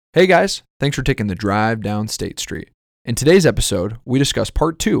Hey guys, thanks for taking the drive down State Street. In today's episode, we discuss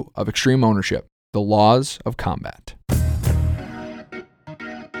part 2 of Extreme Ownership, the laws of combat.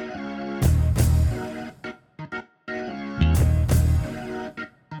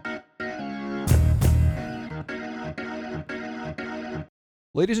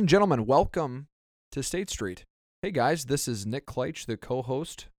 Ladies and gentlemen, welcome to State Street. Hey guys, this is Nick Kleitch, the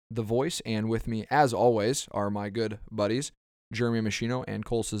co-host, the voice, and with me, as always, are my good buddies, Jeremy Machino and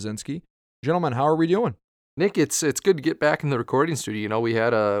Cole Szynski. Gentlemen, how are we doing? Nick, it's good to get back in the recording studio. You know, we've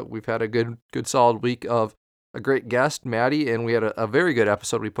had a good solid week of a great guest, Maddie, and we had a very good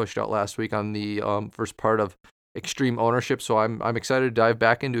episode we pushed out last week on the first part of Extreme Ownership. So I'm excited to dive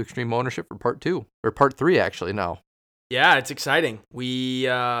back into Extreme Ownership for part 2 or part 3 actually now. Yeah, it's exciting.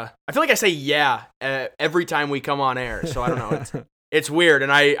 I feel like I say every time we come on air, so I don't know. It's weird,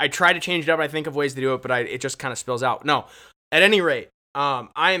 and I try to change it up. I think of ways to do it, but it just kind of spills out. No, at any rate,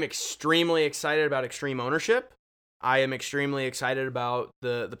 I am extremely excited about Extreme Ownership. I am extremely excited about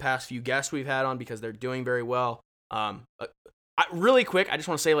the past few guests we've had on because they're doing very well. Really quick, I just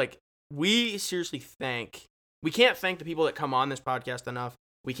want to say, we seriously we can't thank the people that come on this podcast enough.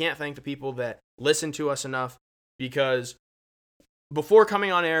 We can't thank the people that listen to us enough, because before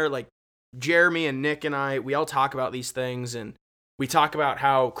coming on air, Jeremy and Nick and we all talk about these things, and we talk about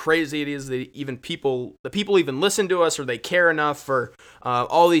how crazy it is that the people even listen to us, or they care enough for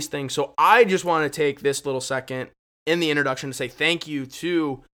all these things. So I just want to take this little second in the introduction to say thank you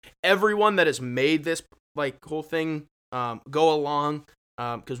to everyone that has made this whole thing go along,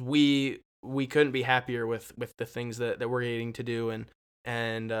 because we couldn't be happier with the things that we're getting to do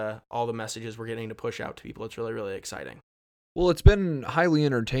and all the messages we're getting to push out to people. It's really, really exciting. Well, it's been highly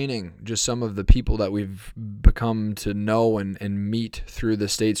entertaining, just some of the people that we've become to know and meet through the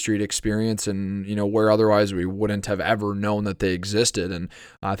State Street experience, and, where otherwise we wouldn't have ever known that they existed. And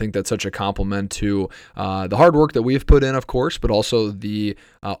I think that's such a compliment to the hard work that we've put in, of course, but also the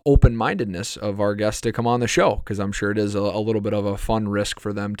open-mindedness of our guests to come on the show, because I'm sure it is a little bit of a fun risk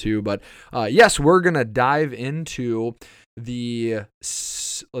for them too. But yes, we're going to dive into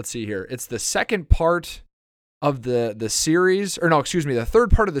let's see here. It's the second part of the series, the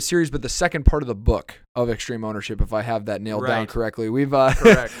third part of the series, but the second part of the book of Extreme Ownership, if I have that nailed down correctly. We've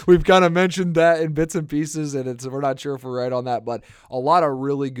we've kind of mentioned that in bits and pieces, and we're not sure if we're right on that, but a lot of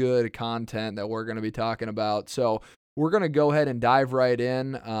really good content that we're going to be talking about. So we're going to go ahead and dive right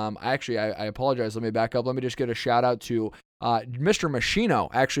in. I apologize. Let me back up. Let me just get a shout out to Mr. Machino.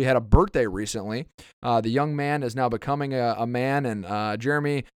 Actually had a birthday recently. The young man is now becoming a man, and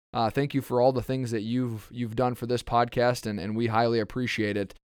Jeremy, thank you for all the things that you've done for this podcast, and we highly appreciate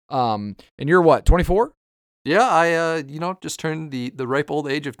it. And you're what, 24? Yeah, I just turned the ripe old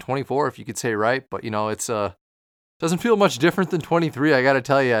age of 24, if you could say ripe, but it's doesn't feel much different than 23. I got to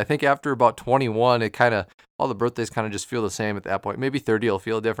tell you, I think after about 21, it kind of all the birthdays kind of just feel the same at that point. Maybe 30 will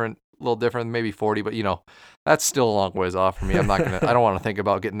feel different, a little different, maybe 40, but that's still a long ways off for me. I don't want to think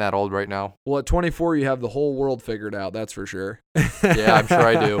about getting that old right now. Well, at 24, you have the whole world figured out. That's for sure. Yeah, I'm sure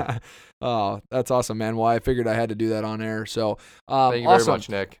I do. Oh, that's awesome, man. Well, I figured I had to do that on air. So, thank you awesome. very much,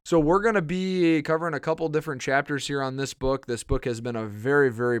 Nick. So we're going to be covering a couple different chapters here on this book. This book has been a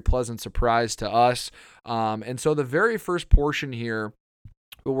very, very pleasant surprise to us. And so the very first portion here,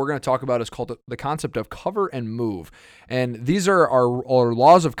 what we're going to talk about is called the concept of cover and move. And these are our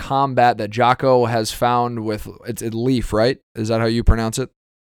laws of combat that Jocko has found with, it's Leaf, right? Is that how you pronounce it?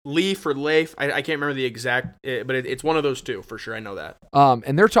 Leaf or Leif, I can't remember the exact, but it's one of those two for sure. I know that.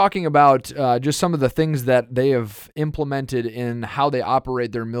 And they're talking about just some of the things that they have implemented in how they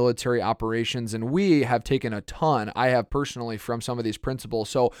operate their military operations, and we have taken a ton, I have personally, from some of these principles.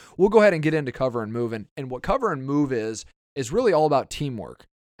 So we'll go ahead and get into cover and move. And what cover and move is really all about teamwork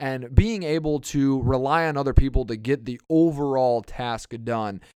and being able to rely on other people to get the overall task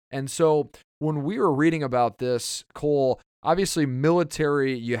done. And so when we were reading about this, Cole, obviously,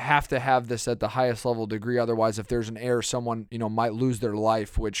 military, you have to have this at the highest level degree. Otherwise, if there's an error, someone, might lose their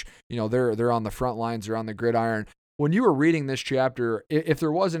life, which, they're on the front lines, they're on the gridiron. When you were reading this chapter, if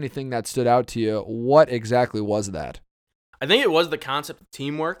there was anything that stood out to you, what exactly was that? I think it was the concept of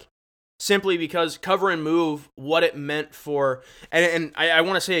teamwork, simply because cover and move, what it meant for, and I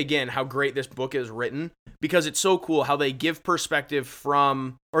want to say again how great this book is written, because it's so cool how they give perspective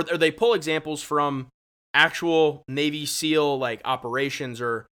from, or they pull examples from actual Navy SEAL operations,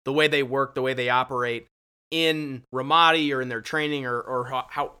 or the way they work, the way they operate in Ramadi or in their training, or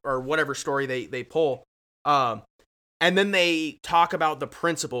how or whatever story they pull, and then they talk about the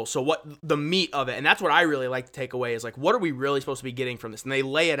principle. So what the meat of it, and that's what I really like to take away is what are we really supposed to be getting from this? And they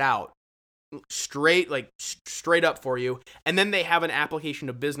lay it out. straight up for you. And then they have an application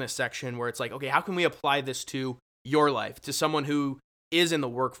to business section where it's like, okay, how can we apply this to your life, to someone who is in the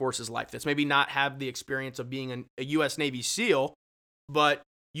workforce's life that's maybe not have the experience of being a U.S. Navy SEAL, but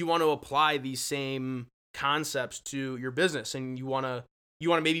you want to apply these same concepts to your business, and you want to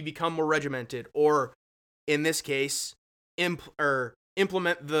maybe become more regimented, or in this case,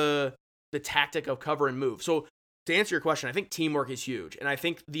 implement the tactic of cover and move. So to answer your question, I think teamwork is huge, and I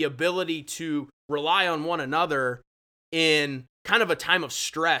think the ability to rely on one another in kind of a time of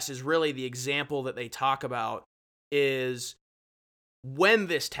stress is really the example that they talk about, is when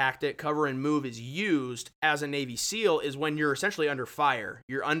this tactic, cover and move, is used as a Navy SEAL is when you're essentially under fire,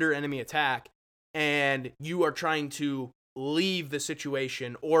 you're under enemy attack, and you are trying to leave the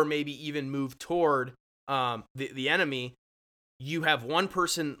situation or maybe even move toward the enemy. You have one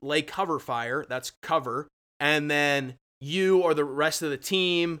person lay cover fire, that's cover, and then you or the rest of the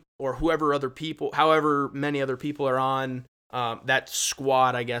team or however many other people are on that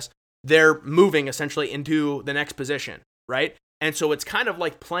squad, I guess, they're moving essentially into the next position, right? And so it's kind of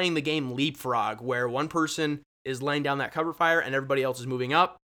like playing the game leapfrog, where one person is laying down that cover fire and everybody else is moving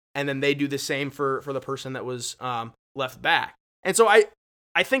up, and then they do the same for the person that was left back. And so I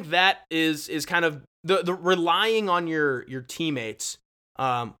think that is kind of the relying on your teammates,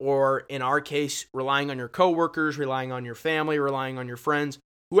 or in our case, relying on your coworkers, relying on your family, relying on your friends,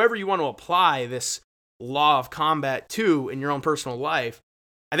 whoever you want to apply this law of combat to in your own personal life.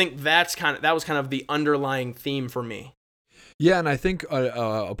 I think that was kind of the underlying theme for me. Yeah, and I think an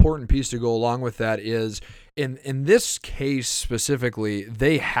important piece to go along with that is, in this case specifically,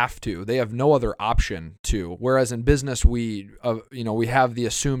 they have no other option to. Whereas in business, we have the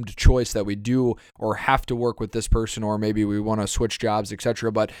assumed choice that we do or have to work with this person, or maybe we want to switch jobs,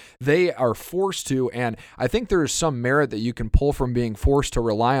 etc. But they are forced to, and I think there is some merit that you can pull from being forced to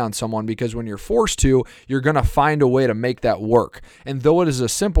rely on someone, because when you're forced to, you're going to find a way to make that work. And though it is a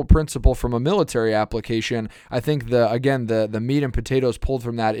simple principle from a military application, I think the meat and potatoes pulled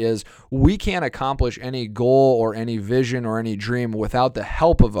from that is we can't accomplish any goal or any vision or any dream without the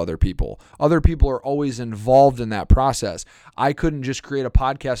help of other people. Other people are always involved in that process. I couldn't just create a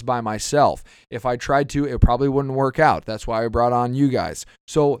podcast by myself. If I tried to, it probably wouldn't work out. That's why I brought on you guys.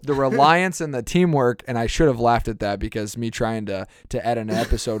 So the reliance and the teamwork, and I should have laughed at that because me trying to edit an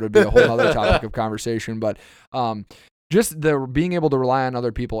episode would be a whole other topic of conversation. But just the being able to rely on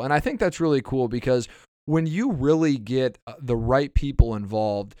other people. And I think that's really cool, because when you really get the right people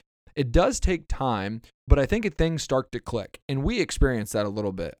involved, it does take time, but I think things start to click. And we experienced that a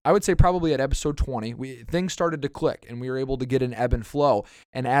little bit. I would say probably at episode 20, things started to click and we were able to get an ebb and flow.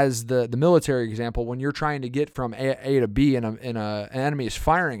 And as the military example, when you're trying to get from A to B and an enemy is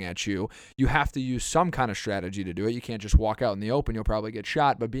firing at you, you have to use some kind of strategy to do it. You can't just walk out in the open. You'll probably get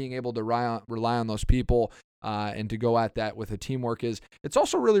shot. But being able to rely on those people and to go at that with a teamwork it's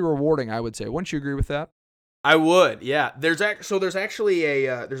also really rewarding, I would say. Wouldn't you agree with that? I would, yeah. There's actually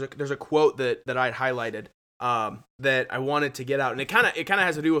there's a quote that I'd highlighted that I wanted to get out, and it kind of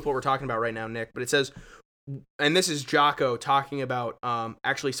has to do with what we're talking about right now, Nick. But it says, and this is Jocko talking about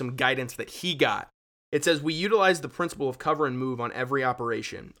actually some guidance that he got. It says, we utilize the principle of cover and move on every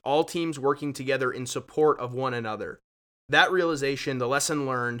operation, all teams working together in support of one another. That realization, the lesson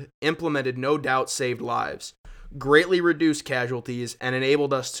learned, implemented, no doubt saved lives, greatly reduced casualties, and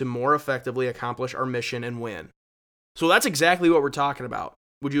enabled us to more effectively accomplish our mission and win. So that's exactly what we're talking about.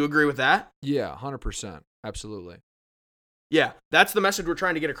 Would you agree with that? Yeah, 100%. Absolutely. Yeah, that's the message we're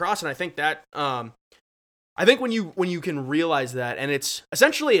trying to get across, and I think that I think when you can realize that, and it's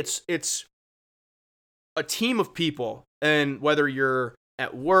essentially it's a team of people, and whether you're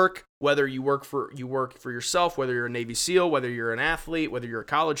at work, whether you work for yourself, whether you're a Navy SEAL, whether you're an athlete, whether you're a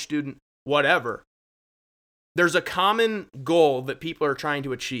college student, whatever. There's a common goal that people are trying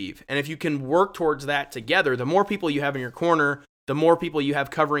to achieve. And if you can work towards that together, the more people you have in your corner, the more people you have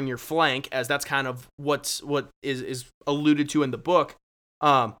covering your flank, as that's kind of what is alluded to in the book,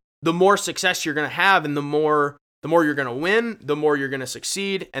 the more success you're going to have, and the more you're going to win, the more you're going to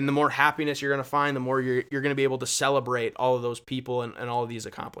succeed, and the more happiness you're going to find, the more you're going to be able to celebrate all of those people and all of these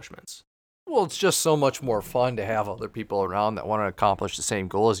accomplishments. Well, it's just so much more fun to have other people around that want to accomplish the same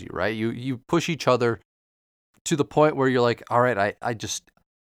goal as you, right? You push each other to the point where you're like, all right,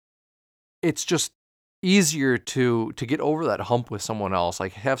 it's just easier to get over that hump with someone else,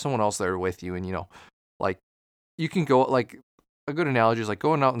 like have someone else there with you. And, like you can go, like a good analogy is like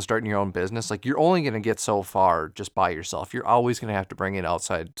going out and starting your own business. Like you're only going to get so far just by yourself. You're always going to have to bring in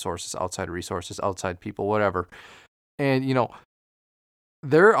outside sources, outside resources, outside people, whatever. And,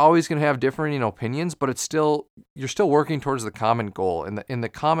 they're always going to have differing opinions, but you're still working towards the common goal, and the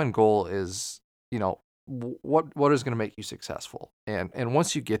common goal is what is going to make you successful, and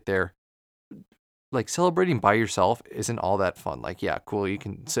once you get there, like celebrating by yourself isn't all that fun. Like, yeah, cool, you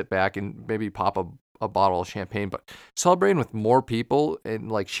can sit back and maybe pop a bottle of champagne, but celebrating with more people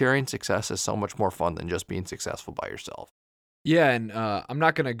and like sharing success is so much more fun than just being successful by yourself. Yeah, and I'm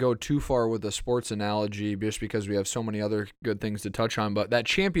not going to go too far with the sports analogy just because we have so many other good things to touch on, but that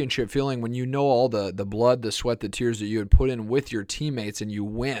championship feeling when you know all the blood, the sweat, the tears that you had put in with your teammates and you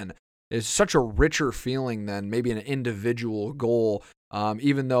win is such a richer feeling than maybe an individual goal,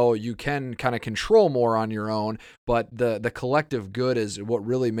 even though you can kind of control more on your own, but the collective good is what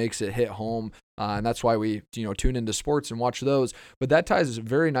really makes it hit home, and that's why we tune into sports and watch those. But that ties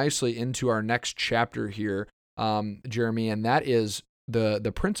very nicely into our next chapter here, Jeremy, and that is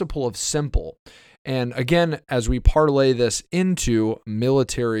the principle of simple. And again, as we parlay this into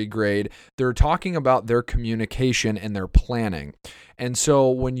military grade, they're talking about their communication and their planning. And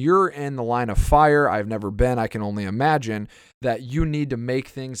so when you're in the line of fire, I've never been, I can only imagine that you need to make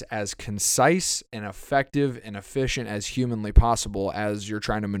things as concise and effective and efficient as humanly possible as you're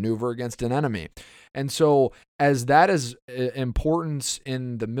trying to maneuver against an enemy. And so as that is importance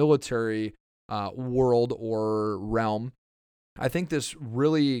in the military world or realm, I think this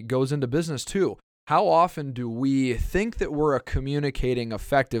really goes into business too. How often do we think that we're communicating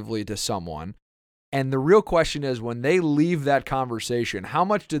effectively to someone? And the real question is, when they leave that conversation, how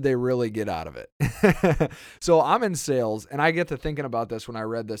much did they really get out of it? So I'm in sales, and I get to thinking about this when I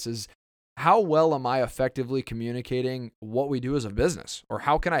read this, is how well am I effectively communicating what we do as a business? Or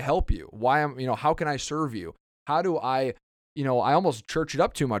how can I help you? How can I serve you? How do I almost church it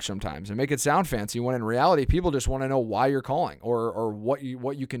up too much sometimes and make it sound fancy when in reality, people just want to know why you're calling or what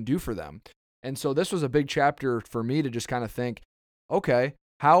you can do for them. And so this was a big chapter for me to just kind of think, okay,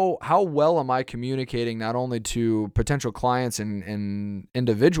 how well am I communicating not only to potential clients and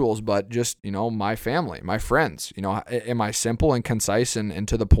individuals, but just, my family, my friends? Am I simple and concise and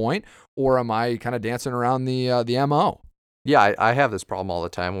to the point, or am I kind of dancing around the MO? Yeah, I have this problem all the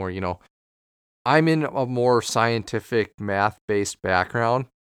time where, I'm in a more scientific, math-based background,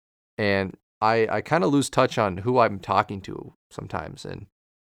 and I kind of lose touch on who I'm talking to sometimes. And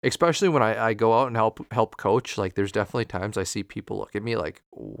especially when I go out and help coach, like there's definitely times I see people look at me like,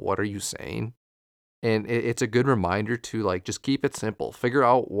 what are you saying? And it's a good reminder to like just keep it simple. Figure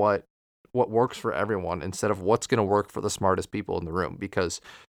out what works for everyone instead of what's going to work for the smartest people in the room, because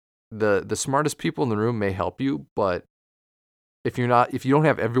the smartest people in the room may help you, but if you don't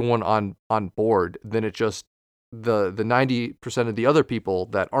have everyone on board, then it just the 90% of the other people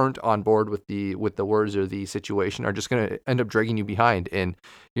that aren't on board with the words or the situation are just going to end up dragging you behind, and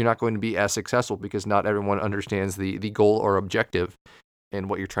you're not going to be as successful because not everyone understands the goal or objective and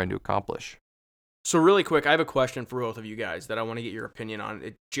what you're trying to accomplish. So really quick, I have a question for both of you guys that I want to get your opinion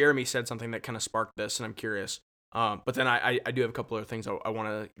on. Jeremy said something that kind of sparked this, and I'm curious. But then I do have a couple other things I want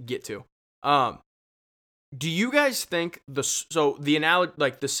to get to. Do you guys think the analogy,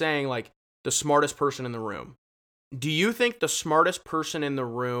 like the saying, like the smartest person in the room? Do you think the smartest person in the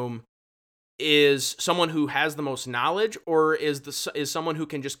room is someone who has the most knowledge, or is someone who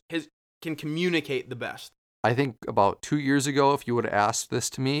can can communicate the best? I think about 2 years ago, if you would have asked this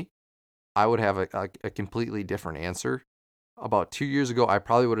to me, I would have a completely different answer. About 2 years ago, I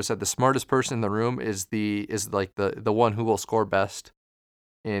probably would have said the smartest person in the room is like the one who will score best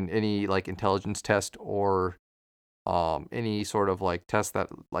in any like intelligence test or any sort of like test that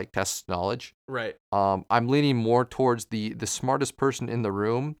like tests knowledge. Right. I'm leaning more towards the smartest person in the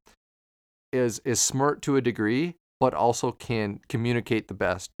room is smart to a degree, but also can communicate the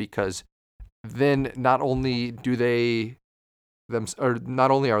best, because then not only are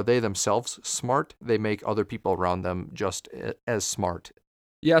they themselves smart, they make other people around them just as smart.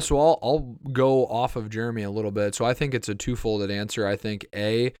 Yeah, so I'll go off of Jeremy a little bit. So I think it's a twofold answer. I think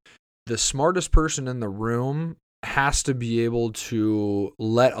the smartest person in the room has to be able to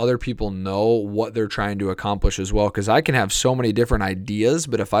let other people know what they're trying to accomplish as well, because I can have so many different ideas,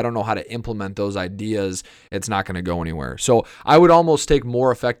 but if I don't know how to implement those ideas, it's not going to go anywhere. So I would almost take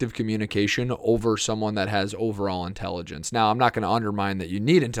more effective communication over someone that has overall intelligence. Now, I'm not going to undermine that you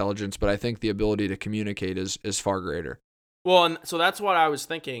need intelligence, but I think the ability to communicate is far greater. Well, and so that's what I was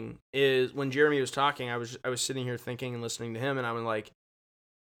thinking is when Jeremy was talking, I was sitting here thinking and listening to him, and I was like,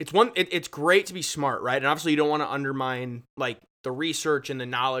 it's great to be smart, right? And obviously you don't want to undermine like the research and the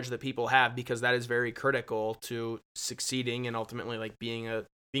knowledge that people have, because that is very critical to succeeding and ultimately like being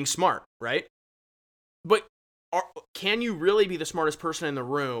smart, right? But can you really be the smartest person in the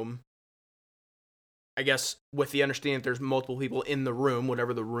room? I guess with the understanding that there's multiple people in the room,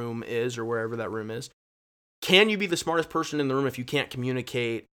 whatever the room is or wherever that room is, can you be the smartest person in the room if you can't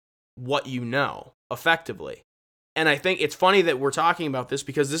communicate what you know effectively? And I think it's funny that we're talking about this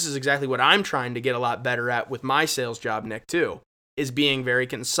because this is exactly what I'm trying to get a lot better at with my sales job, Nick, too, is being very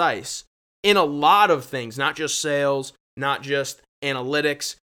concise in a lot of things, not just sales, not just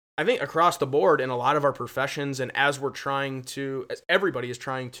analytics. I think across the board in a lot of our professions, and as everybody is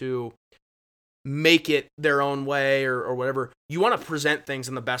trying to make it their own way or whatever, you want to present things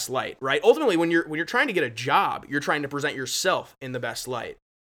in the best light, right? Ultimately, when you're trying to get a job, you're trying to present yourself in the best light.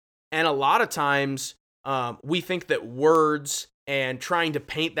 And a lot of times, we think that words and trying to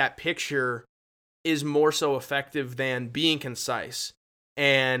paint that picture is more so effective than being concise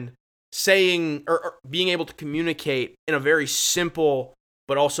and saying or being able to communicate in a very simple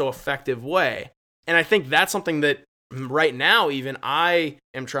but also effective way. And I think that's something that right now even I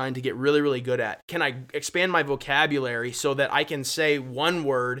am trying to get really, really good at. Can I expand my vocabulary so that I can say one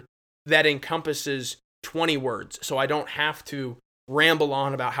word that encompasses 20 words so I don't have to ramble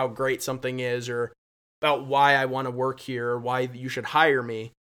on about how great something is or about why I want to work here or why you should hire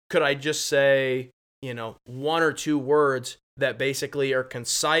me? Could I just say, one or two words that basically are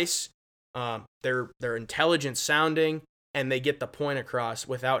concise, they're intelligent sounding, and they get the point across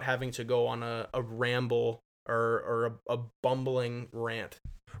without having to go on a ramble or a bumbling rant?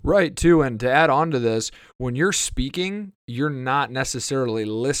 Right, too. And to add on to this, when you're speaking, you're not necessarily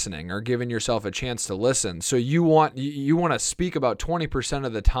listening or giving yourself a chance to listen. So you want to speak about 20%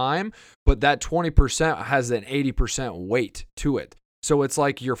 of the time, but that 20% has an 80% weight to it. So it's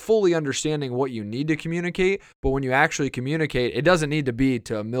like you're fully understanding what you need to communicate, but when you actually communicate, it doesn't need to be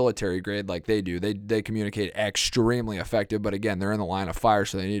to a military grade like they do. They communicate extremely effective, but again, they're in the line of fire,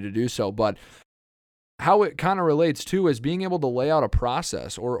 so they need to do so. But how it kind of relates to is being able to lay out a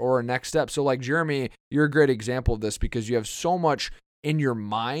process or a next step. So like Jeremy, you're a great example of this because you have so much in your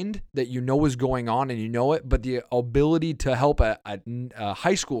mind that you know is going on and you know it, but the ability to help a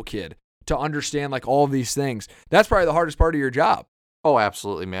high school kid to understand like all of these things, that's probably the hardest part of your job. Oh,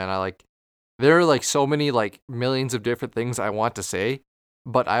 absolutely, man. There are like so many like millions of different things I want to say,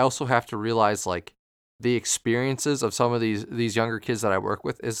 but I also have to realize like the experiences of some of these younger kids that I work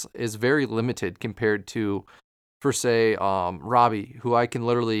with is very limited compared to, for say, Robbie, who I can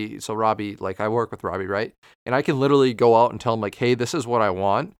literally, so Robbie, like I work with Robbie, right? And I can literally go out and tell him like, hey, this is what I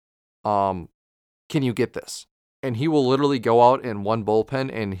want. Can you get this? And he will literally go out in one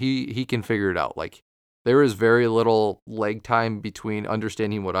bullpen and he can figure it out. Like there is very little lag time between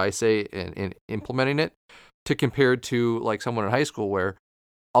understanding what I say and implementing it to compared to like someone in high school where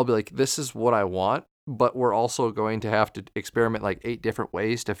I'll be like, this is what I want. But we're also going to have to experiment like 8 different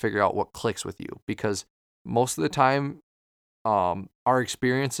ways to figure out what clicks with you because most of the time, our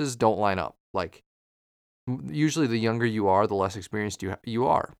experiences don't line up. Like usually the younger you are, the less experienced you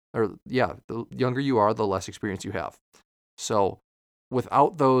are. Or yeah, the younger you are, the less experience you have. So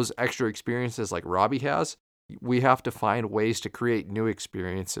without those extra experiences like Robbie has, we have to find ways to create new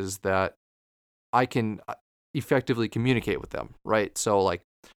experiences that I can effectively communicate with them, right? So like,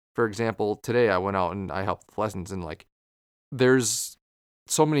 for example, today I went out and I helped with lessons and like there's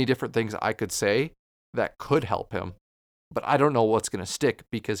so many different things I could say that could help him, but I don't know what's going to stick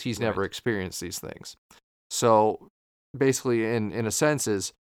because he's never experienced these things. So basically in a sense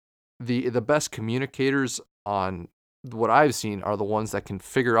is the best communicators on what I've seen are the ones that can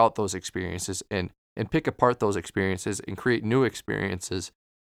figure out those experiences and pick apart those experiences and create new experiences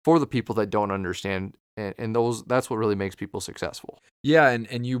for the people that don't understand. And that's what really makes people successful. Yeah,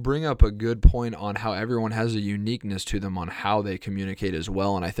 and you bring up a good point on how everyone has a uniqueness to them on how they communicate as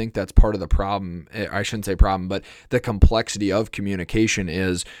well. And I think that's part of the problem. I shouldn't say problem, but the complexity of communication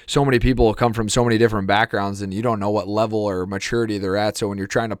is so many people come from so many different backgrounds and you don't know what level or maturity they're at. So when you're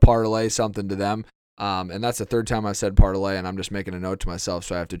trying to parlay something to them, and that's the third time I've said parlay, and I'm just making a note to myself,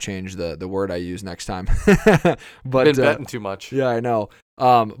 so I have to change the word I use next time. But been betting too much. Yeah, I know.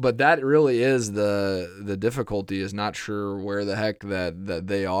 But that really is the difficulty is not sure where the heck that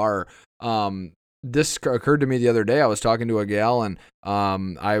they are. This occurred to me the other day. I was talking to a gal and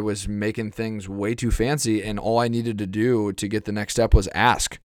I was making things way too fancy, and all I needed to do to get the next step was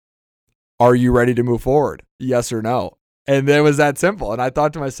ask, are you ready to move forward? Yes or no? And it was that simple. And I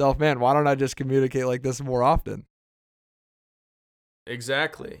thought to myself, man, why don't I just communicate like this more often?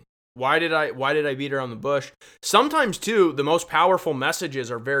 Exactly. Why did I beat around the bush? Sometimes too, the most powerful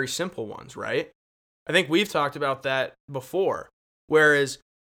messages are very simple ones, right? I think we've talked about that before. Whereas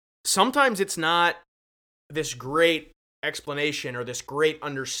sometimes it's not this great explanation or this great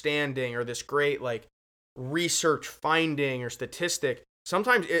understanding or this great like research finding or statistic.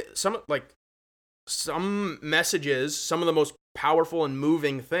 Sometimes some messages, some of the most powerful and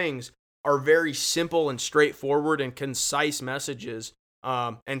moving things are very simple and straightforward and concise messages,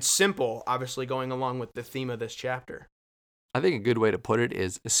 and simple, obviously going along with the theme of this chapter. I think a good way to put it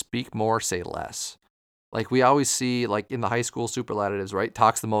is speak more, say less. Like we always see, like in the high school superlatives, right?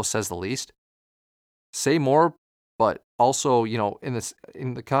 Talks the most, says the least. Say more, but also,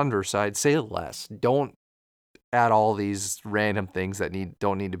 in the converse side, say less. Don't add all these random things that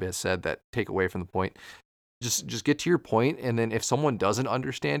don't need to be said that take away from the point. Just get to your point, and then if someone doesn't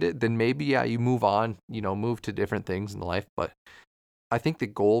understand it, then maybe you move on, move to different things in life. But I think the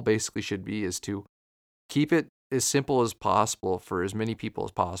goal basically should be is to keep it as simple as possible for as many people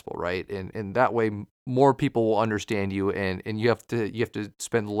as possible, right? And that way more people will understand you, and you have to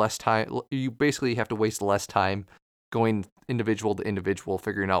spend less time. You basically have to waste less time going individual to individual,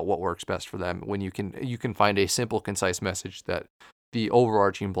 figuring out what works best for them, when you can find a simple, concise message that the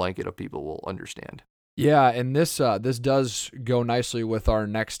overarching blanket of people will understand. Yeah, and this does go nicely with our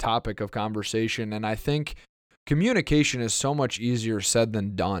next topic of conversation, and I think communication is so much easier said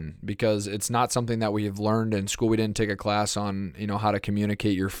than done, because it's not something that we have learned in school. We didn't take a class on, how to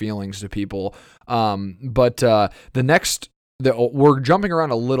communicate your feelings to people. But we're jumping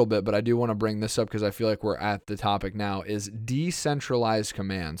around a little bit, but I do want to bring this up because I feel like we're at the topic now, is decentralized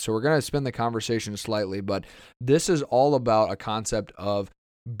command. So we're going to spin the conversation slightly, but this is all about a concept of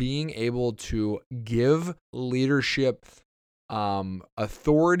being able to give leadership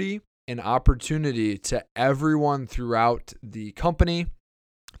authority and opportunity to everyone throughout the company,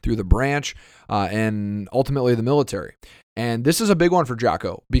 through the branch, and ultimately the military. And this is a big one for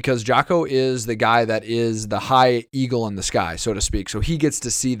Jocko, because Jocko is the guy that is the high eagle in the sky, so to speak. So he gets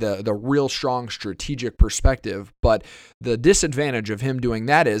to see the real strong strategic perspective. But the disadvantage of him doing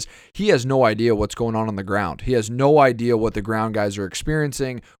that is he has no idea what's going on the ground. He has no idea what the ground guys are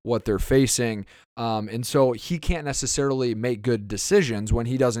experiencing, what they're facing. And so he can't necessarily make good decisions when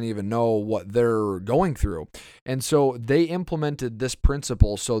he doesn't even know what they're going through. And so they implemented this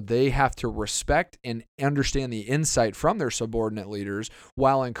principle, so they have to respect and understand the insight from their subordinate leaders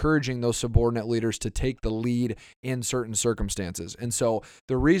while encouraging those subordinate leaders to take the lead in certain circumstances. And so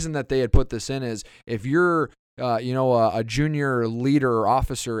the reason that they had put this in is if you're a junior leader or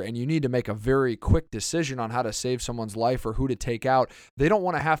officer and you need to make a very quick decision on how to save someone's life or who to take out, they don't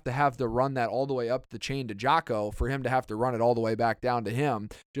want to have to run that all the way up the chain to Jocko for him to have to run it all the way back down to him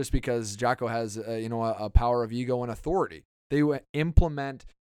just because Jocko has a power of ego and authority. They implement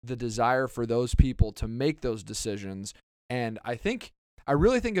the desire for those people to make those decisions. And I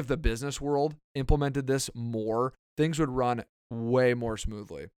really think if the business world implemented this more, things would run way more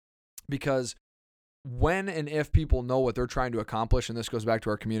smoothly, because when and if people know what they're trying to accomplish, and this goes back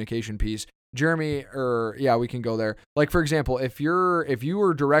to our communication piece, Jeremy, we can go there. Like, for example, if you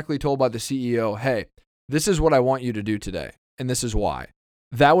were directly told by the CEO, hey, this is what I want you to do today, and this is why,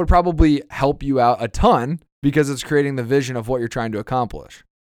 that would probably help you out a ton because it's creating the vision of what you're trying to accomplish.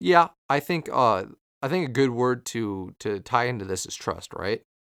 Yeah, I think a good word to tie into this is trust, right?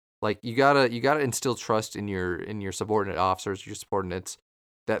 Like you gotta instill trust in your subordinate officers, your subordinates,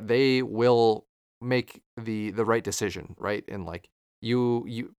 that they will make the right decision, right? And like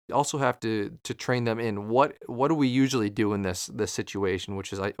you also have to train them in what do we usually do in this situation,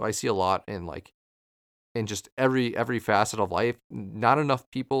 which is I see a lot in just every facet of life. Not enough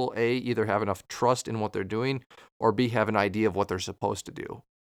people either have enough trust in what they're doing, or B, have an idea of what they're supposed to do.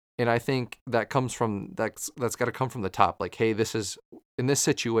 And I think that comes from that's got to come from the top. Like, hey, this is in this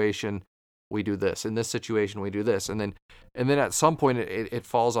situation we do this. In this situation we do this. And then at some point it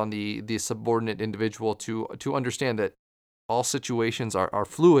falls on the subordinate individual to understand that all situations are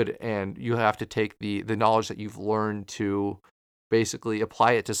fluid, and you have to take the knowledge that you've learned to basically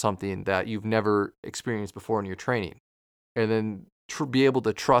apply it to something that you've never experienced before in your training. And then be able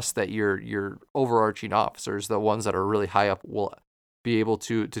to trust that your overarching officers, the ones that are really high up, will be able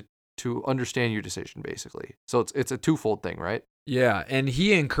to understand your decision, basically. So it's a twofold thing, right? Yeah, and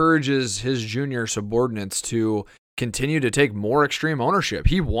he encourages his junior subordinates to continue to take more extreme ownership.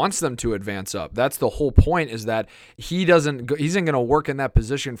 He wants them to advance up. That's the whole point, is that he isn't going to work in that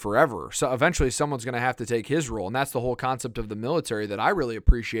position forever. So eventually someone's going to have to take his role. And that's the whole concept of the military that I really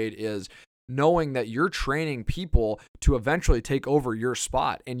appreciate, is knowing that you're training people to eventually take over your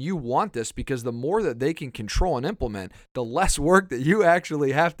spot. And you want this because the more that they can control and implement, the less work that you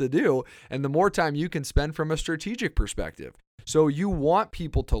actually have to do, and the more time you can spend from a strategic perspective. So you want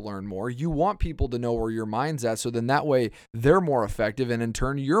people to learn more. You want people to know where your mind's at, so then that way they're more effective, and in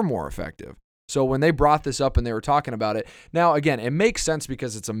turn you're more effective. So when they brought this up and they were talking about it, now again, it makes sense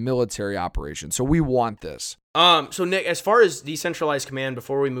because it's a military operation. So we want this. So Nick, as far as decentralized command,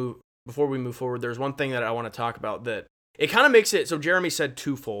 before we move before we move forward, there's one thing that I want to talk about that it kind of makes it. So Jeremy said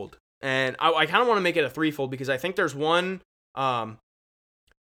twofold, and I kind of want to make it a threefold because I think there's one more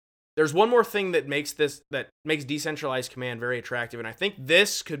thing that makes decentralized command very attractive, and I think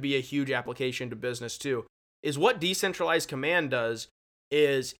this could be a huge application to business too. Is what decentralized command does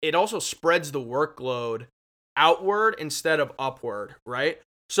is it also spreads the workload outward instead of upward, right?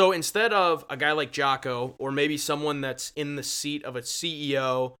 So instead of a guy like Jocko, or maybe someone that's in the seat of a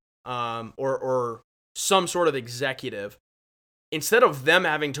CEO, or some sort of executive, instead of them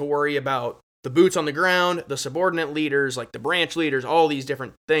having to worry about the boots on the ground, the subordinate leaders, like the branch leaders, all these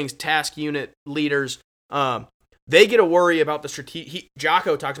different things, task unit leaders, they get to worry about the strategic.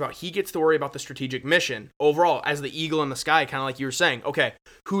 Jocko talks about he gets to worry about the strategic mission overall as the eagle in the sky, kind of like you were saying. Okay,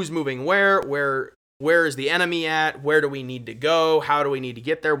 who's moving where is the enemy at? Where do we need to go? How do we need to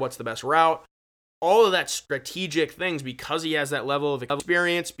get there? What's the best route? All of that strategic things, because he has that level of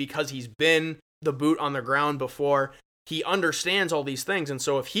experience, because he's been the boot on the ground before, he understands all these things. And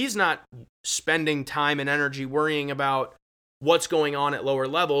so if he's not spending time and energy worrying about what's going on at lower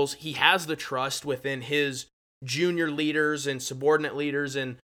levels, he has the trust within his junior leaders and subordinate leaders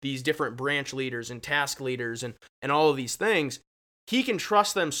and these different branch leaders and task leaders and all of these things. He can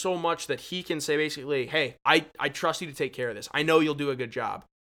trust them so much that he can say basically, hey, I trust you to take care of this. I know you'll do a good job.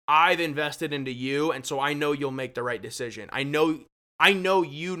 I've invested into you, and so I know you'll make the right decision. I know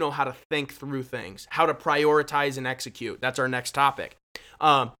you know how to think through things, how to prioritize and execute. That's our next topic.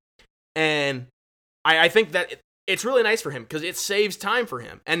 And I think that it's really nice for him because it saves time for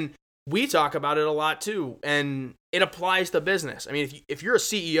him. And we talk about it a lot too, and it applies to business. I mean, if you're a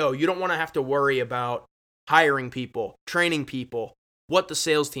CEO, you don't want to have to worry about hiring people, training people, what the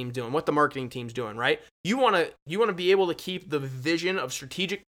sales team's doing, what the marketing team's doing, right? You want to be able to keep the vision of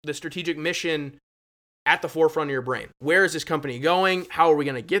the strategic mission at the forefront of your brain. Where is this company going? How are we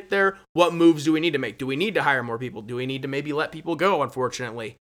going to get there? What moves do we need to make? Do we need to hire more people? Do we need to maybe let people go,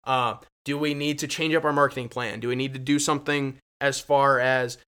 unfortunately? Do we need to change up our marketing plan? Do we need to do something as far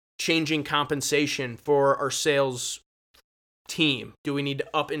as changing compensation for our sales team? Do we need to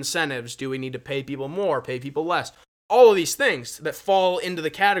up incentives? Do we need to pay people more, pay people less? All of these things that fall into the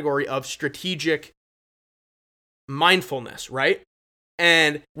category of strategic mindfulness, right?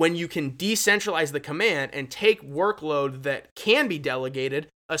 And when you can decentralize the command and take workload that can be delegated,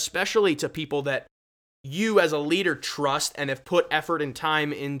 especially to people that you as a leader trust and have put effort and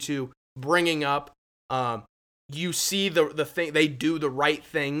time into bringing up, you see the thing, they do the right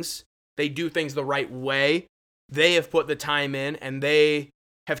things, they do things the right way, they have put the time in, and they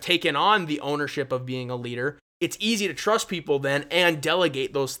have taken on the ownership of being a leader. It's easy to trust people then and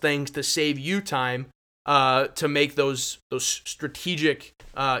delegate those things to save you time to make those strategic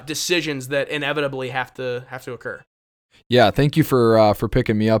decisions that inevitably have to occur. Yeah, thank you for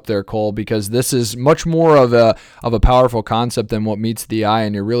picking me up there, Cole, because this is much more of a powerful concept than what meets the eye,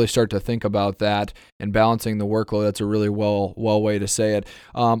 and you really start to think about that and balancing the workload. That's a really well way to say it.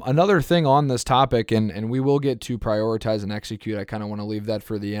 Another thing on this topic, and we will get to prioritize and execute. I kind of want to leave that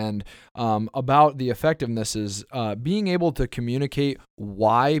for the end. About the effectiveness is being able to communicate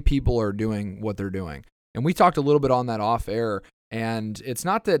why people are doing what they're doing, and we talked a little bit on that off air. And it's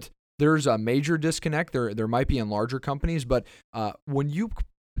not that there's a major disconnect. There might be in larger companies, but when you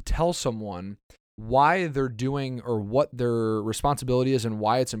tell someone why they're doing or what their responsibility is and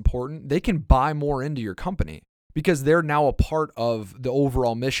why it's important, they can buy more into your company because they're now a part of the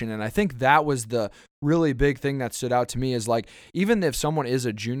overall mission. And I think that was the really big thing that stood out to me is like, even if someone is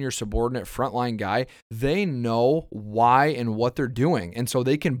a junior subordinate frontline guy, they know why and what they're doing. And so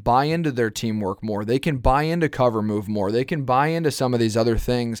they can buy into their teamwork more. They can buy into cover move more. They can buy into some of these other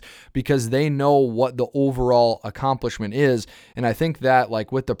things because they know what the overall accomplishment is. And I think that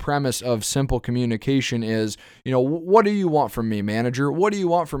like with the premise of simple communication is, what do you want from me, manager? What do you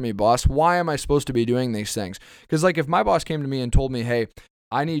want from me, boss? Why am I supposed to be doing these things? Because like if my boss came to me and told me, hey,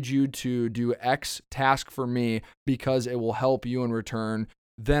 I need you to do X task for me because it will help you in return,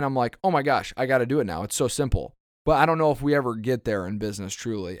 then I'm like, oh my gosh, I got to do it now. It's so simple. But I don't know if we ever get there in business,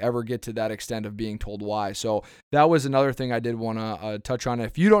 truly, ever get to that extent of being told why. So that was another thing I did want to touch on.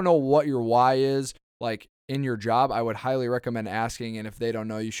 If you don't know what your why is, like in your job, I would highly recommend asking. And if they don't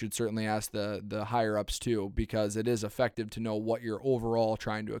know, you should certainly ask the higher ups too, because it is effective to know what you're overall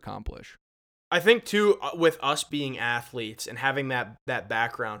trying to accomplish. I think too, with us being athletes and having that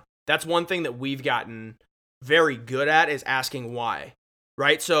background, that's one thing that we've gotten very good at is asking why,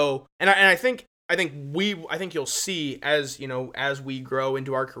 right? So, and I think you'll see as we grow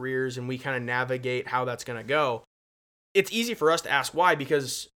into our careers and we kind of navigate how that's going to go, it's easy for us to ask why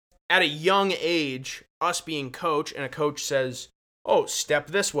because at a young age, us being coach and a coach says, oh, step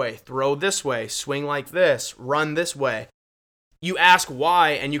this way, throw this way, swing like this, run this way. You ask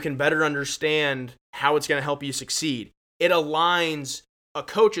why, and you can better understand how it's going to help you succeed. It aligns a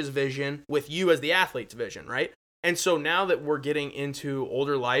coach's vision with you as the athlete's vision, right? And so now that we're getting into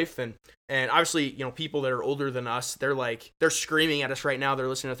older life, and obviously, people that are older than us, they're screaming at us right now. They're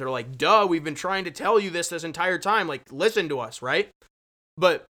listening to us. They're like, duh, we've been trying to tell you this entire time. Like, listen to us, right?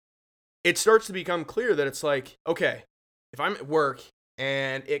 But it starts to become clear that it's like, okay, if I'm at work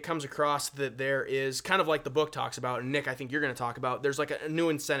and it comes across that there is kind of like the book talks about, and Nick, I think you're going to talk about, there's like a new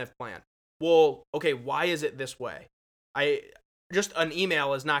incentive plan. Well, okay, why is it this way? Just an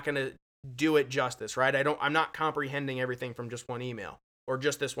email is not going to do it justice, right? I'm not comprehending everything from just one email or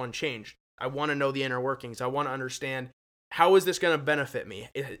just this one change. I want to know the inner workings. I want to understand, how is this going to benefit me?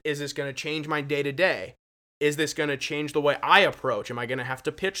 Is this going to change my day to day? Is this going to change the way I approach? Am I going to have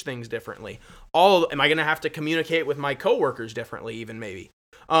to pitch things differently? Am I going to have to communicate with my coworkers differently, even maybe?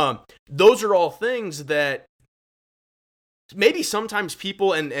 Those are all things that maybe sometimes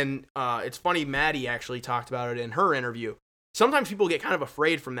people, and it's funny, Maddie actually talked about it in her interview. Sometimes people get kind of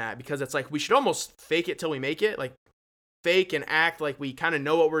afraid from that because it's like we should almost fake it till we make it, like fake and act like we kind of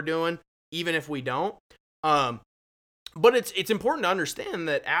know what we're doing, even if we don't. But it's important to understand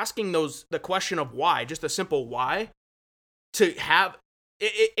that asking the question of why, just a simple why, to have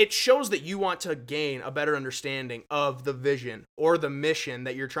it shows that you want to gain a better understanding of the vision or the mission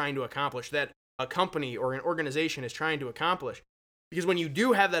that you're trying to accomplish, that a company or an organization is trying to accomplish. Because when you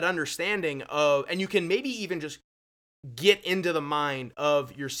do have that understanding of, and you can maybe even just get into the mind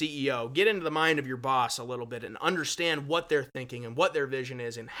of your CEO, get into the mind of your boss a little bit and understand what they're thinking and what their vision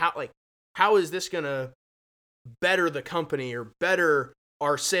is and how is this going to better the company or better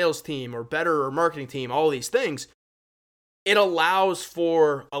our sales team or better our marketing team, all these things. It allows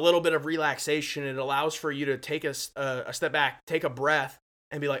for a little bit of relaxation. It allows for you to take a step back, take a breath,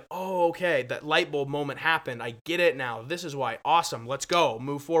 and be like, oh, okay, that light bulb moment happened. I get it now. This is why. Awesome. Let's go.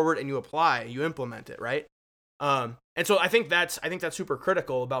 Move forward, and you apply, you implement it, right? And so I think that's super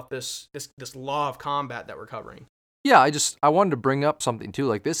critical about this law of combat that we're covering. Yeah, I wanted to bring up something too.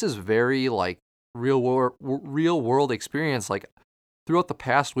 Like, this is very like real world experience. Like, throughout the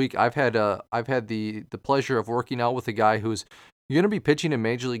past week, I've had the pleasure of working out with a guy who's going to be pitching in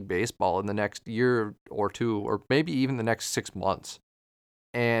Major League Baseball in the next year or two, or maybe even the next 6 months.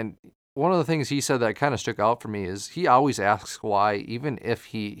 And one of the things he said that kind of stuck out for me is he always asks why, even if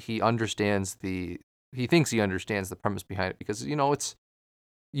he understands he thinks he understands the premise behind it, because it's,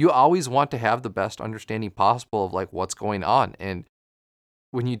 you always want to have the best understanding possible of like what's going on. And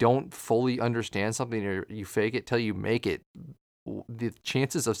when you don't fully understand something or you fake it till you make it, the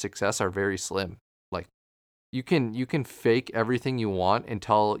chances of success are very slim. Like, you can fake everything you want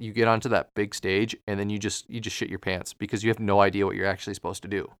until you get onto that big stage, and then you just shit your pants because you have no idea what you're actually supposed to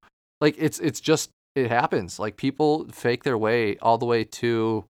do. Like, it happens. Like, people fake their way all the way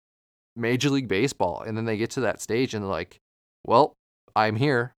to Major League Baseball, and then they get to that stage and they're like, well, I'm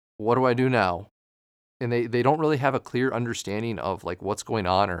here. What do I do now? And they don't really have a clear understanding of like what's going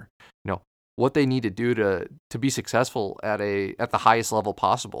on, or what they need to do to be successful at the highest level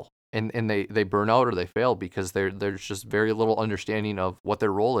possible. And they burn out or they fail because there's just very little understanding of what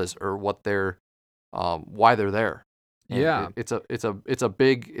their role is or what their why they're there. And Yeah. it's a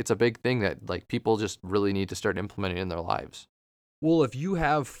big thing that like people just really need to start implementing in their lives. Well, if you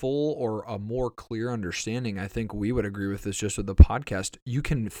have full or a more clear understanding, I think we would agree with this just with the podcast, you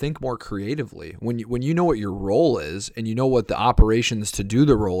can think more creatively. When you know what your role is and you know what the operations to do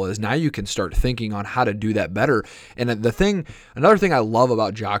the role is, now you can start thinking on how to do that better. And another thing I love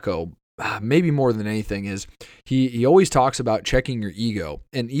about Jocko, maybe more than anything, is he always talks about checking your ego.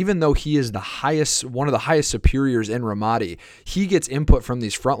 And even though he is one of the highest superiors in Ramadi, he gets input from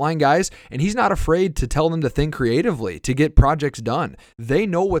these frontline guys, and he's not afraid to tell them to think creatively, to get projects done. They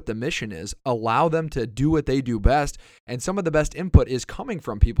know what the mission is. Allow them to do what they do best. And some of the best input is coming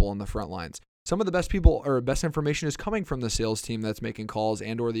from people on the front lines. Some of the best people or best information is coming from the sales team that's making calls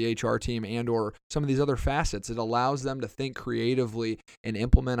and or the HR team and or some of these other facets. It allows them to think creatively and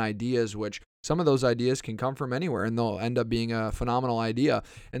implement ideas, which some of those ideas can come from anywhere and they'll end up being a phenomenal idea.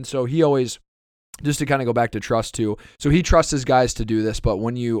 And so he always, just to kind of go back to trust too, so he trusts his guys to do this, but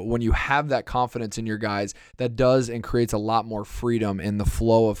when you have that confidence in your guys, that does and creates a lot more freedom in the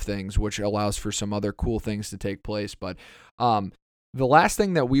flow of things, which allows for some other cool things to take place. But the last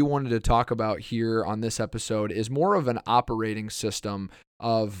thing that we wanted to talk about here on this episode is more of an operating system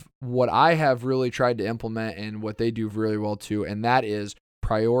of what I have really tried to implement and what they do really well too, and that is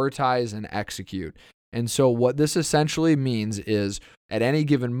prioritize and execute. And so what this essentially means is at any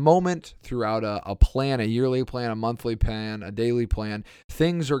given moment throughout a plan, a yearly plan, a monthly plan, a daily plan,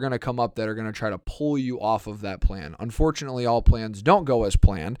 things are going to come up that are going to try to pull you off of that plan. Unfortunately, all plans don't go as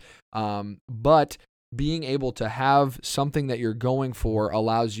planned, but being able to have something that you're going for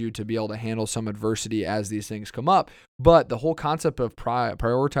allows you to be able to handle some adversity as these things come up. But the whole concept of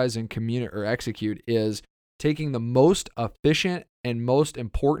prioritize and communicate or execute is taking the most efficient and most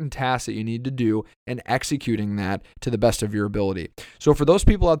important tasks that you need to do and executing that to the best of your ability. So for those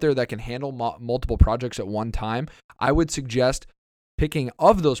people out there that can handle multiple projects at one time, I would suggest picking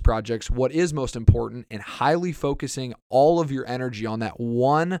of those projects what is most important and highly focusing all of your energy on that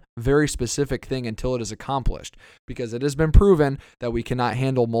one very specific thing until it is accomplished, because it has been proven that we cannot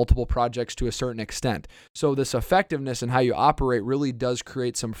handle multiple projects to a certain extent. So this effectiveness and how you operate really does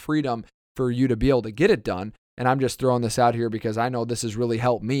create some freedom for you to be able to get it done. And I'm just throwing this out here because I know this has really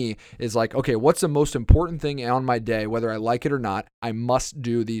helped me, is like, okay, what's the most important thing on my day? Whether I like it or not, I must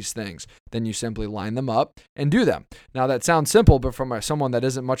do these things. Then you simply line them up and do them. Now that sounds simple, but from someone that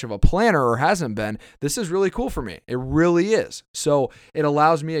isn't much of a planner or hasn't been, this is really cool for me. It really is. So it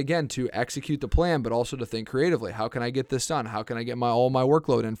allows me, again, to execute the plan, but also to think creatively. How can I get this done? How can I get all my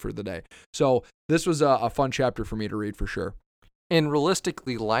workload in for the day? So this was a fun chapter for me to read for sure. And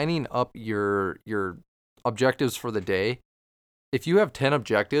realistically, lining up your objectives for the day, if you have 10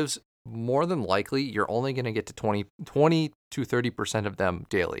 objectives, more than likely you're only going to get to 20 to 30% of them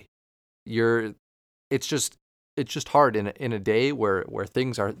daily. It's just hard in a day where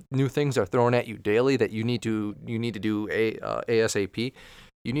new things are thrown at you daily that you need to do ASAP.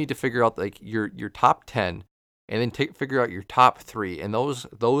 You need to figure out like your top 10 and then figure out your top 3, and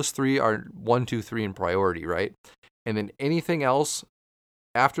those 3 are 1, 2, 3 in priority, right? And then anything else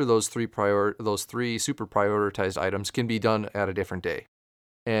after those three super prioritized items can be done at a different day.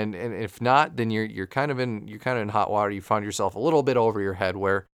 And if not, then you're kind of in hot water. You find yourself a little bit over your head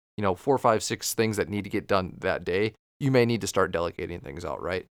where, 4, 5, 6 things that need to get done that day. You may need to start delegating things out,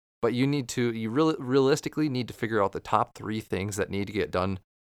 right? But you realistically need to figure out the top 3 things that need to get done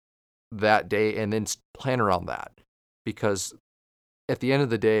that day and then plan around that. Because at the end of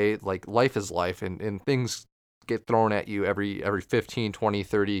the day, like, life is life, and things get thrown at you every 15, 20,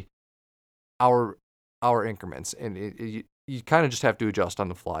 30 hour increments, and you kind of just have to adjust on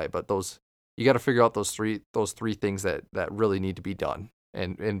the fly. But you got to figure out those three things that really need to be done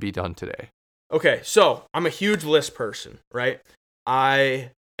and be done today. Okay, so I'm a huge list person, right?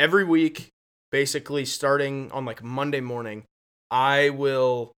 Every week, basically starting on like Monday morning, I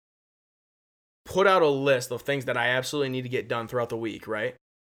will put out a list of things that I absolutely need to get done throughout the week, right?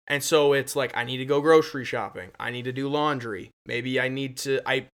 And so it's like, I need to go grocery shopping. I need to do laundry. Maybe I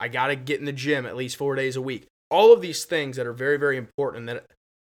got to get in the gym at least 4 days a week. All of these things that are very, very important that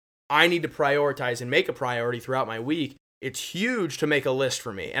I need to prioritize and make a priority throughout my week. It's huge to make a list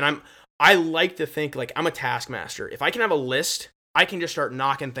for me. And I like to think like I'm a taskmaster. If I can have a list, I can just start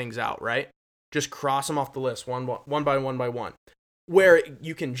knocking things out, right? Just cross them off the list one by one. Where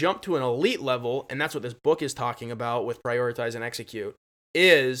you can jump to an elite level, and that's what this book is talking about with prioritize and execute,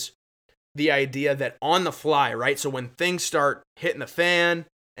 is the idea that on the fly, right? So when things start hitting the fan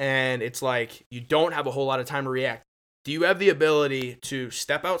and it's like you don't have a whole lot of time to react, do you have the ability to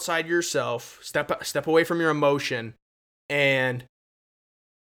step outside yourself, step away from your emotion, and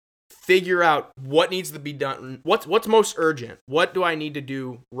figure out what needs to be done? What's most urgent? What do I need to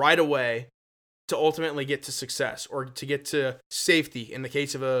do right away to ultimately get to success or to get to safety in the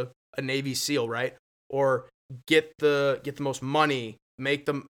case of a Navy SEAL, right? Or get the most money, make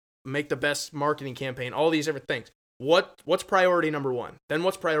the best marketing campaign, all these different things. What's priority number 1? Then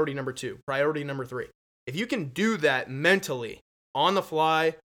what's priority number 2? Priority number 3? If you can do that mentally on the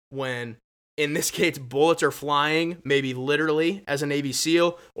fly, when in this case bullets are flying, maybe literally as a Navy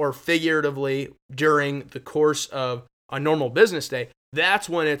SEAL or figuratively during the course of a normal business day, that's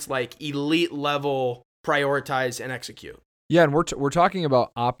when it's like elite level prioritize and execute. Yeah, and we're talking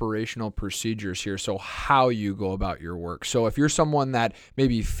about operational procedures here, so how you go about your work. So if you're someone that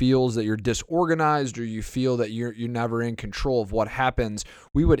maybe feels that you're disorganized or you feel that you're never in control of what happens,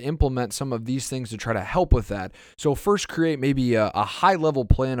 we would implement some of these things to try to help with that. So first, create maybe a high-level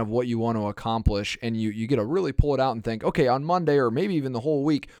plan of what you want to accomplish, and you get to really pull it out and think, okay, on Monday or maybe even the whole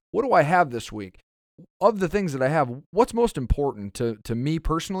week, what do I have this week? Of the things that I have, what's most important to me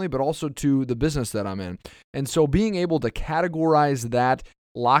personally, but also to the business that I'm in. And so being able to categorize that,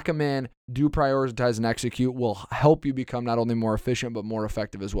 lock them in, do prioritize and execute will help you become not only more efficient, but more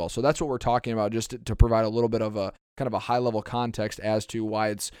effective as well. So that's what we're talking about, just to provide a little bit of kind of a high-level context as to why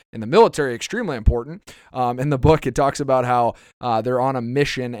it's in the military extremely important. In the book, it talks about how they're on a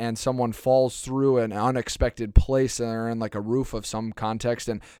mission and someone falls through an unexpected place and they're in like a roof of some context,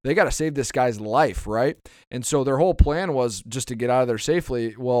 and they got to save this guy's life, right? And so their whole plan was just to get out of there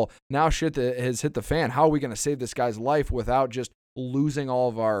safely. Well, now shit that has hit the fan. How are we going to save this guy's life without just losing all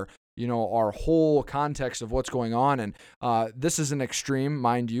of our whole context of what's going on? And this is an extreme,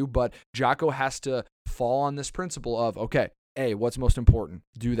 mind you, but Jocko has to fall on this principle of, okay, A, what's most important?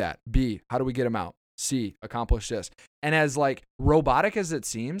 Do that. B, how do we get him out? C, accomplish this. And as like robotic as it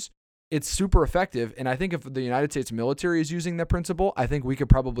seems, it's super effective. And I think if the United States military is using that principle, I think we could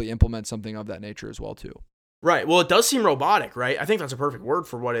probably implement something of that nature as well too. Right. Well, it does seem robotic, right? I think that's a perfect word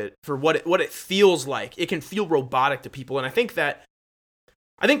for what it feels like. It can feel robotic to people, and I think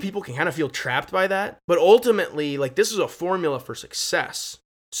people can kind of feel trapped by that. But ultimately, like, this is a formula for success.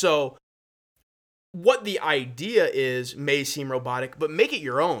 So what the idea is may seem robotic, but make it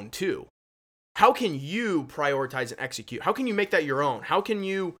your own too. How can you prioritize and execute? How can you make that your own? How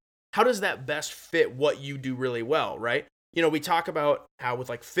does that best fit what you do really well, right? We talk about how with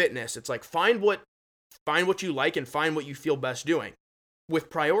like fitness, it's like find what you like and find what you feel best doing. With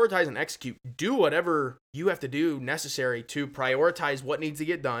prioritize and execute, do whatever you have to do necessary to prioritize what needs to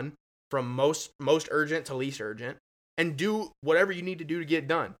get done from most urgent to least urgent, and do whatever you need to do to get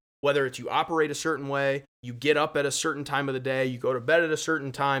done. Whether it's you operate a certain way, you get up at a certain time of the day, you go to bed at a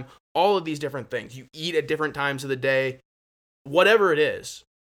certain time, all of these different things. You eat at different times of the day, whatever it is,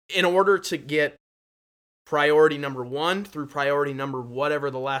 in order to get priority number 1 through priority number whatever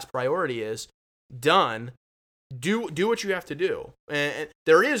the last priority is done. Do what you have to do. And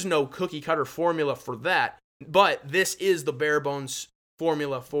there is no cookie cutter formula for that, but this is the bare bones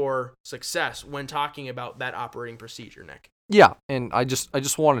formula for success when talking about that operating procedure, Nick. Yeah, and I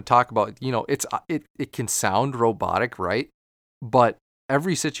just want to talk about, it can sound robotic, right? But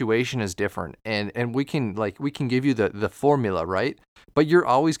every situation is different, and we can give you the formula, right? But you're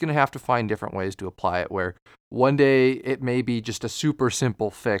always going to have to find different ways to apply it, where one day it may be just a super simple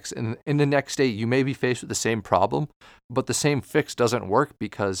fix, and in the next day you may be faced with the same problem, but the same fix doesn't work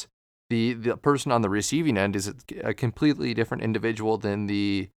because the person on the receiving end is a completely different individual than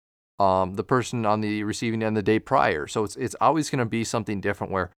the person on the receiving end the day prior. So it's always going to be something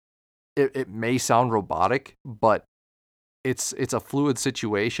different, where it may sound robotic, but it's a fluid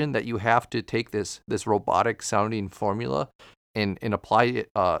situation that you have to take this robotic sounding formula and apply it,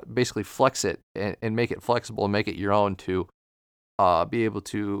 basically flex it and make it flexible and make it your own to be able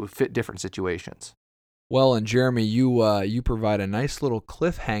to fit different situations. Well, and Jeremy, you provide a nice little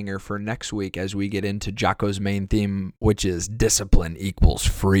cliffhanger for next week as we get into Jocko's main theme, which is discipline equals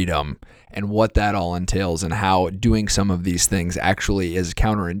freedom, and what that all entails, and how doing some of these things actually is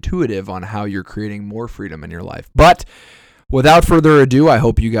counterintuitive on how you're creating more freedom in your life. But without further ado, I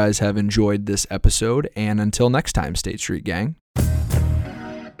hope you guys have enjoyed this episode, and until next time, State Street Gang.